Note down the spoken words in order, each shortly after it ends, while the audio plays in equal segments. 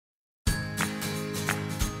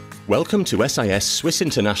Welcome to SIS Swiss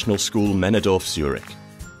International School Männedorf-Zürich.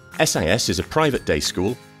 SIS is a private day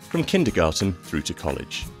school from kindergarten through to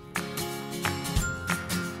college.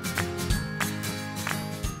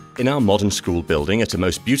 In our modern school building at a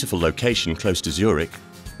most beautiful location close to Zurich,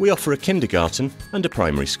 we offer a kindergarten and a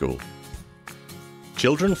primary school.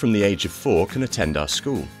 Children from the age of 4 can attend our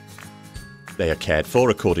school. They are cared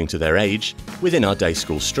for according to their age within our day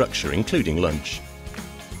school structure, including lunch.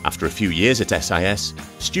 After a few years at SIS,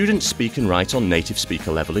 students speak and write on native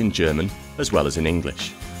speaker level in German as well as in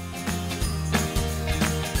English.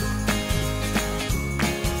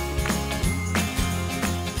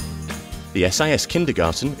 The SIS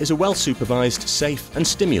kindergarten is a well-supervised, safe and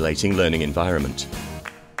stimulating learning environment.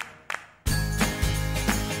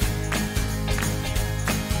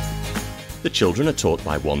 The children are taught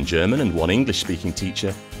by one German and one English-speaking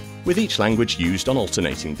teacher, with each language used on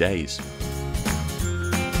alternating days.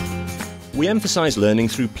 We emphasise learning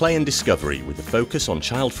through play and discovery with a focus on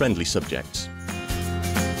child-friendly subjects.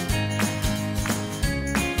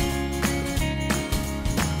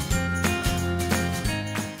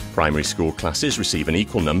 Primary school classes receive an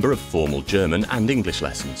equal number of formal German and English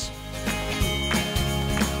lessons.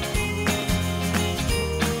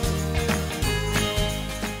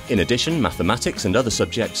 In addition, mathematics and other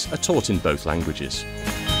subjects are taught in both languages.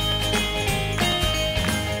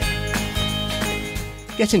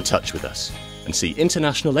 Get in touch with us and see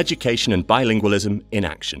international education and bilingualism in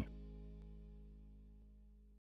action.